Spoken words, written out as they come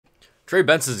Trey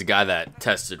Benson is a guy that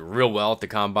tested real well at the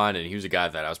combine, and he was a guy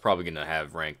that I was probably going to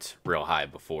have ranked real high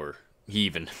before he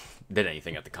even did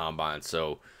anything at the combine.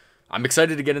 So I'm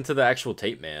excited to get into the actual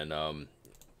tape, man.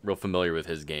 Real familiar with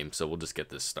his game, so we'll just get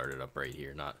this started up right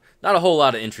here. Not a whole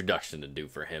lot of introduction to do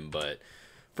for him, but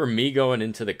for me going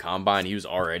into the combine, he was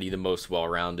already the most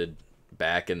well-rounded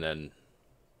back, and then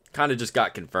kind of just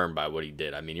got confirmed by what he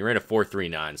did. I mean, he ran a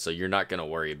 4.39, so you're not going to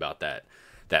worry about that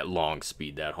long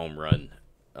speed, that home run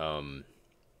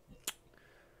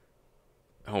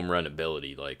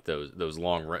ability, like those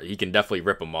long run. He can definitely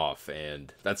rip them off,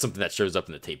 and that's something that shows up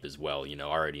in the tape as well,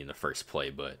 already in the first play.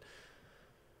 But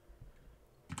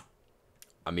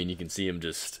I mean, you can see him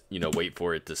just wait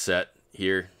for it to set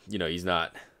here. He's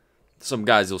not, some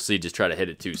guys you'll see just try to hit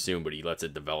it too soon, but he lets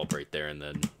it develop right there and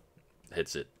then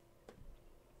hits it.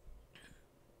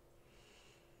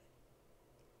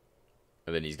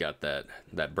 And then he's got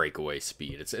that breakaway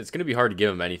speed. It's going to be hard to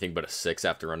give him anything but a 6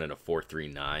 after running a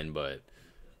 4.39, but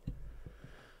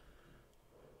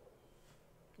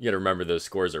you got to remember those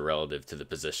scores are relative to the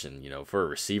position. For a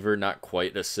receiver, not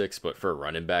quite a 6, but for a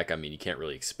running back, I mean, you can't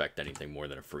really expect anything more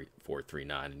than a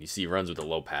 4.39. And you see he runs with a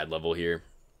low pad level here.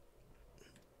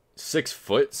 6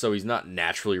 foot, so he's not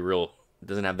naturally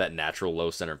doesn't have that natural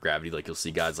low center of gravity like you'll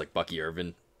see guys like Bucky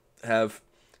Irvin have.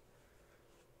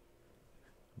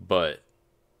 But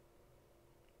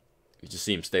you just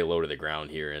see him stay low to the ground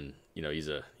here, and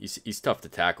he's tough to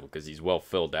tackle because he's well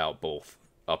filled out both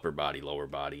upper body, lower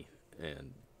body,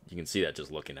 and you can see that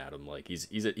just looking at him. Like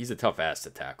he's a tough ass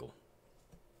to tackle.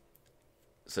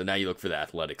 So now you look for the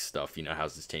athletic stuff.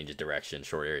 How's this change of direction,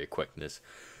 short area quickness.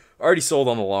 Already sold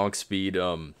on the long speed.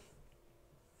 You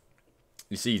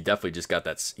see, he's definitely just got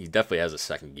that. He definitely has a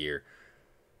second gear.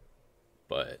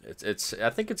 But I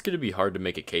think it's going to be hard to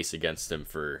make a case against him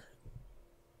for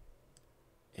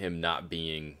him not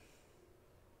being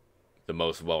the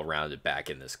most well-rounded back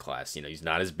in this class. He's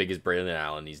not as big as Braylon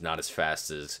Allen. He's not as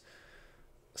fast as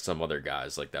some other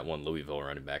guys, like that one Louisville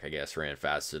running back, I guess, ran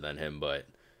faster than him. But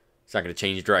it's not going to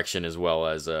change direction as well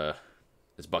as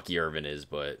Bucky Irvin is.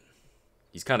 But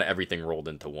he's kind of everything rolled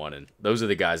into one, and those are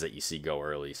the guys that you see go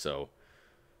early. So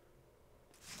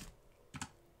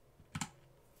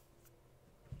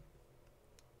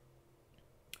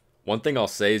one thing I'll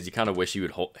say is you kind of wish you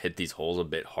would hit these holes a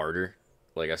bit harder.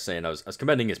 Like I was saying, I was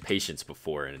commending his patience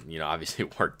before, and obviously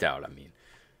it worked out. I mean,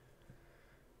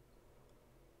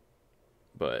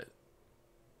 but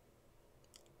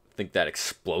I think that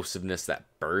explosiveness, that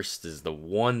burst, is the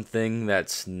one thing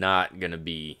that's not gonna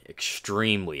be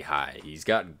extremely high. He's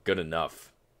got good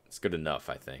enough. It's good enough,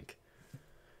 I think.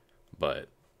 But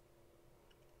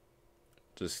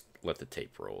just let the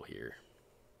tape roll here.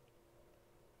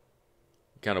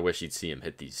 Kind of wish you'd see him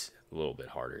hit these a little bit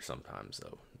harder sometimes,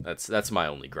 though. That's my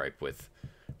only gripe with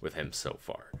him so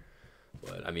far.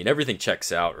 But I mean, everything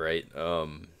checks out, right?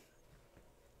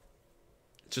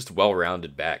 Just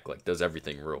well-rounded back, like does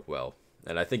everything real well.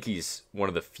 And I think he's one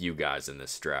of the few guys in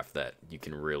this draft that you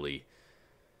can really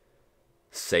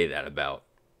say that about.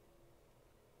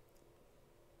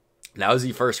 Now, is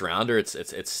he first rounder?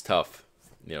 It's tough.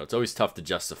 It's always tough to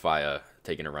justify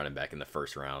taking a running back in the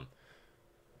first round.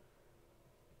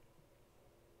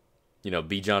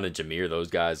 Bijan and Jameer, those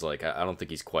guys, like I don't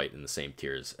think he's quite in the same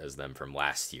tiers as them from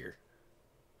last year.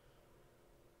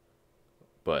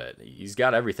 But he's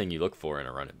got everything you look for in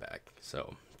a running back.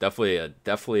 So definitely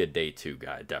a day 2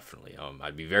 guy, definitely.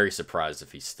 I'd be very surprised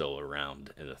if he's still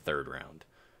around in the 3rd round.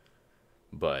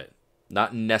 But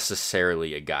not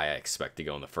necessarily a guy I expect to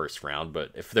go in the 1st round. But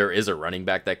if there is a running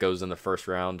back that goes in the 1st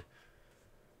round,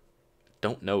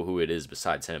 don't know who it is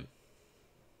besides him.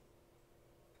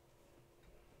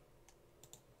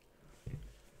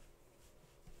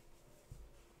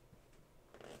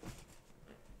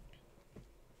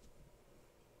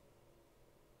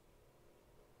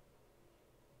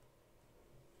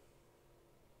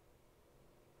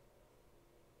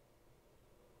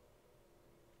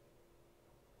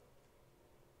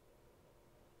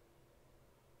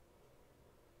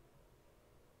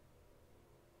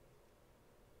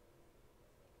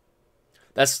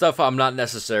 That stuff I'm not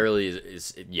necessarily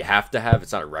is you have to have.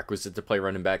 It's not a requisite to play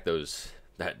running back.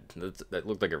 That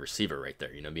looked like a receiver right there.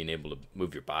 Being able to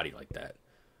move your body like that.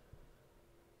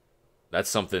 That's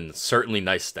something certainly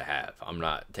nice to have. I'm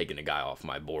not taking a guy off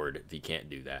my board if he can't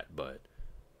do that, but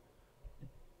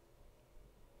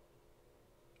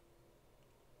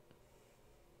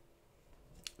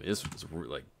this was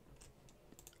like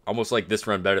almost like this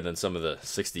run better than some of the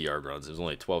 60-yard runs. It was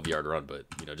only a 12-yard run, but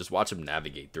just watch him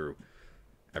navigate through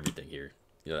everything here.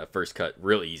 That first cut,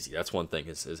 real easy. That's one thing.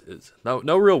 Is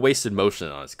no real wasted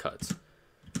motion on his cuts.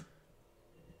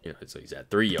 So he's at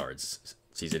 3 yards.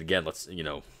 Sees it again.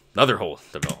 Another hole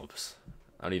develops.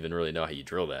 I don't even really know how you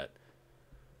drill that.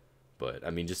 But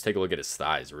I mean, just take a look at his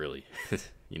thighs, really.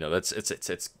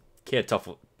 It's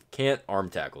can't arm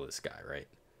tackle this guy, right?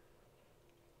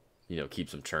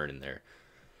 Keeps him churning there.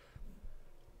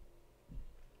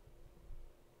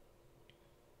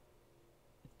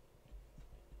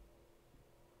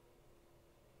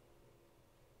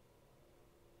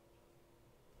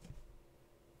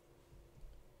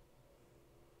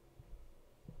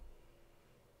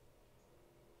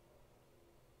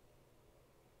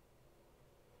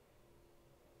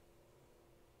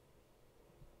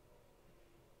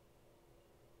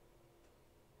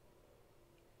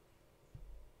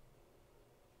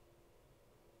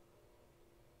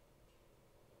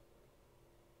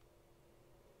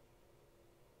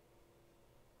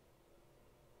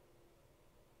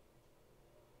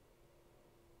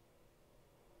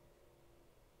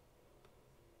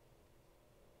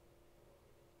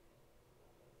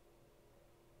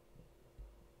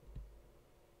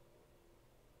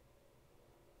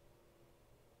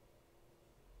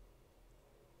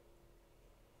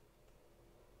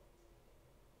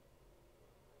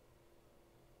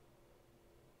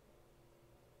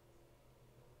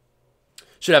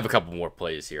 Should have a couple more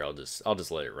plays here. I'll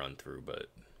just let it run through, but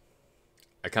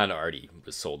I kind of already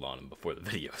was sold on him before the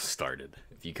video started.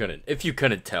 If you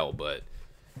couldn't tell, but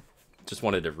just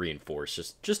wanted to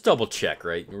reinforce, just double check,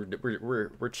 right?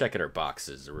 We're checking our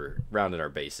boxes, we're rounding our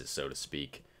bases, so to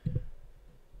speak.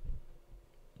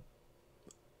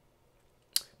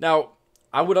 Now,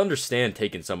 I would understand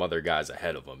taking some other guys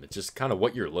ahead of him. It's just kind of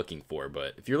what you're looking for.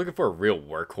 But if you're looking for a real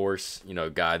workhorse, a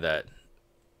guy that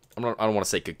I don't want to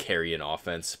say could carry an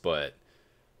offense, but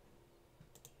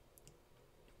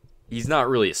he's not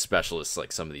really a specialist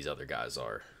like some of these other guys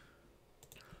are.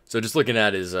 So just looking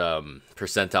at his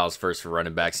percentiles first for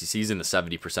running backs, he's in the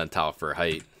 70 percentile for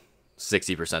height,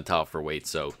 60 percentile for weight.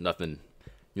 So nothing,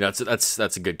 that's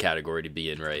a good category to be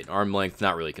in, right? Arm length,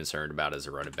 not really concerned about as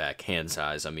a running back. Hand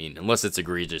size, I mean, unless it's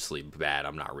egregiously bad,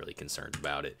 I'm not really concerned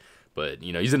about it. But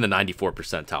he's in the 94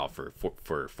 percentile for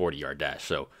 40-yard dash.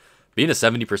 So being a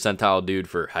 70 percentile dude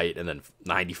for height and then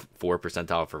 94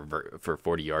 percentile for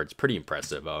 40 yards, pretty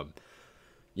impressive.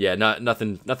 Yeah,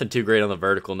 nothing too great on the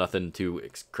vertical, nothing too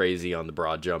crazy on the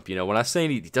broad jump. When I say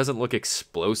he doesn't look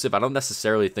explosive, I don't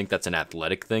necessarily think that's an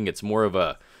athletic thing. It's more of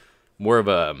a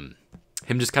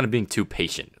him just kind of being too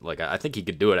patient. Like, I think he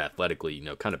could do it athletically,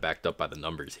 kind of backed up by the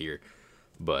numbers here.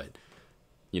 But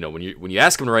when you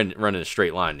ask him to run in a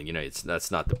straight line,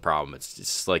 that's not the problem. It's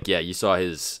just like, yeah, you saw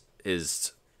his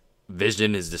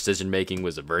vision, his decision making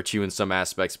was a virtue in some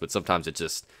aspects, but sometimes it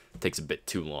just takes a bit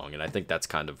too long, and I think that's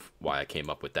kind of why I came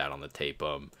up with that on the tape.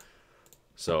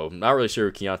 So not really sure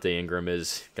who Keontae Ingram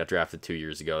is. Got drafted 2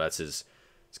 years ago. That's his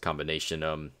combination.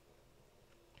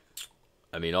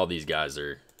 I mean, all these guys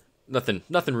are nothing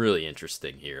really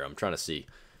interesting here. I'm kind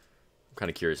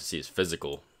of curious to see his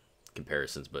physical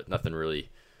comparisons, but nothing really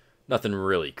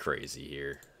crazy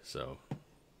here. So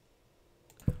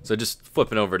just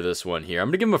flipping over to this one here. I'm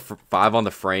going to give him a 5 on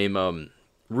the frame.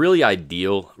 Really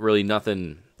ideal. Really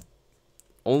nothing.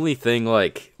 Only thing,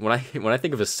 like, when I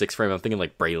think of a 6 frame, I'm thinking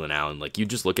like Braylon Allen. Like, you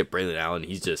just look at Braylon Allen,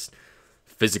 he's just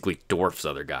physically dwarfs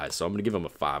other guys. So I'm going to give him a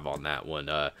 5 on that one.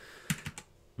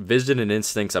 Vision and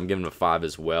instincts, I'm giving him a 5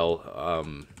 as well.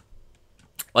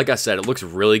 Like I said, it looks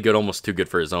really good, almost too good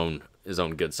for his own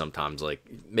good sometimes. Like,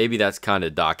 maybe that's kind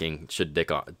of should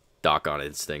dock on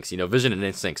instincts. Vision and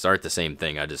instincts aren't the same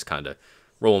thing. I just kind of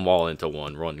roll them all into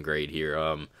one grade here.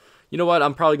 You know what?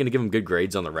 I'm probably going to give him good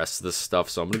grades on the rest of this stuff,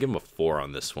 so I'm going to give him a 4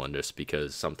 on this one just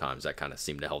because sometimes that kind of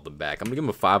seemed to hold them back. I'm going to give him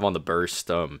a 5 on the burst.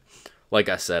 Like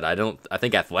I said, I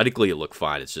think athletically it looked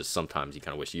fine. It's just sometimes you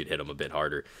kind of wish you'd hit him a bit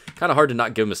harder. Kind of hard to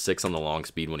not give him a 6 on the long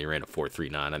speed when he ran a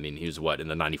 4.39. I mean, he was in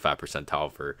the 95 percentile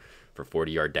for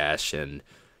 40-yard dash, and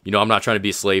I'm not trying to be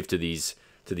a slave to these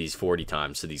 40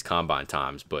 times, to these combine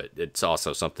times, but it's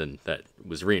also something that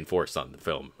was reinforced on the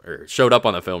film, or showed up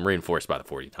on the film, reinforced by the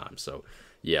 40 times. So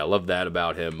yeah, I love that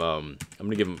about him. I'm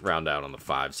gonna give him round out on the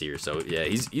 5s here. So yeah,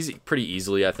 he's pretty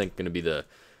easily, I think, gonna be the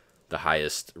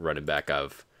highest running back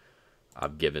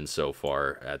I've given so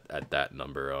far at that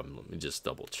number. Let me just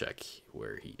double check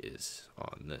where he is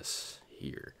on this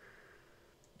here.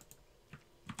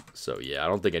 So yeah, I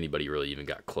don't think anybody really even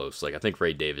got close. Like, I think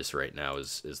Ray Davis right now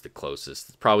is the closest.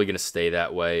 It's probably gonna stay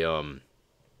that way. All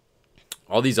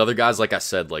these other guys, like I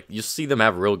said, like, you see them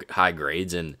have real high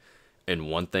grades in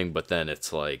one thing, but then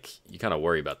it's like you kind of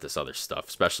worry about this other stuff,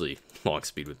 especially long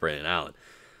speed with Braylon Allen.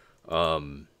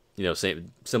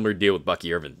 Similar deal with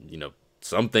Bucky Irvin.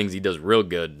 Some things he does real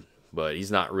good, but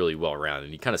he's not really well rounded.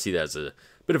 And you kind of see that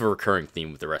bit of a recurring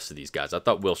theme with the rest of these guys. I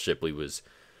thought Will Shipley was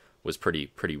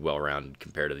pretty well rounded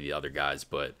compared to the other guys,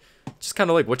 but just kind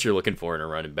of like what you're looking for in a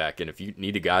running back. And if you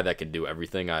need a guy that can do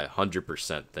everything, I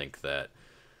 100% think that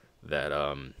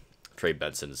Trey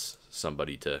Benson's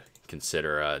somebody to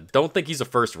consider. Don't think he's a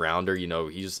first rounder. You know,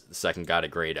 he's the second guy to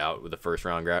grade out with a first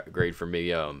round grade for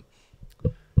me.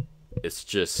 It's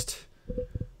just,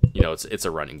 you know, it's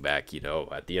a running back. You know,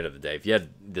 at the end of the day, if you had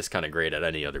this kind of grade at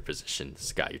any other position,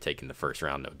 this guy you're taking the first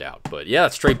round, no doubt. But yeah,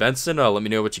 it's Trey Benson. Let me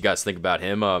know what you guys think about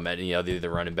him. Any other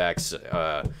running backs.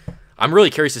 I'm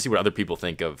really curious to see what other people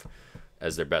think of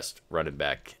as their best running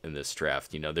back in this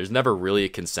draft. You know, there's never really a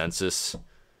consensus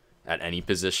at any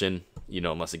position, you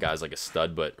know, unless a guy's like a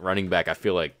stud. But running back, I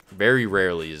feel like very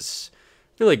rarely is.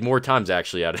 I feel like more times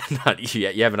actually,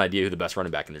 you have an idea who the best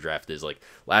running back in the draft is. Like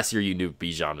last year, you knew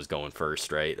Bijan was going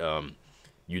first, right?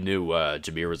 You knew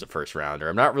Jameer was a first rounder.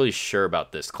 I'm not really sure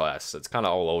about this class. It's kind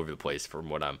of all over the place from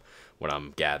what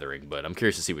I'm gathering, but I'm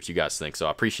curious to see what you guys think. So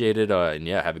I appreciate it, and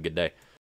yeah, have a good day.